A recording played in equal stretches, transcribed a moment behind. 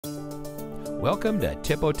Welcome to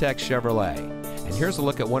Tipotex Chevrolet, and here's a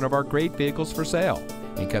look at one of our great vehicles for sale.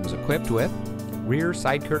 It comes equipped with rear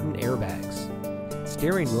side curtain airbags,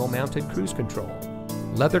 steering wheel mounted cruise control,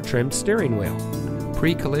 leather trimmed steering wheel,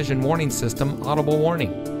 pre-collision warning system audible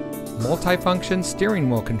warning, multifunction steering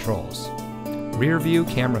wheel controls, rear view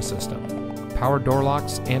camera system, power door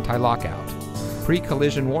locks anti-lockout,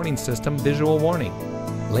 pre-collision warning system visual warning,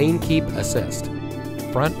 lane keep assist,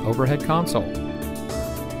 front overhead console.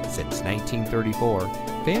 Since 1934,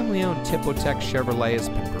 family-owned Tipotex Chevrolet has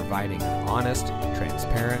been providing an honest,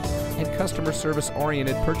 transparent, and customer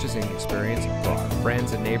service-oriented purchasing experience for our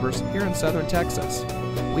friends and neighbors here in Southern Texas.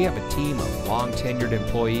 We have a team of long-tenured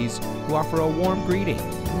employees who offer a warm greeting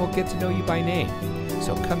and will get to know you by name.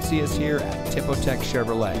 So come see us here at Tipotex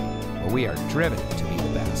Chevrolet, where we are driven to be the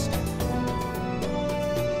best.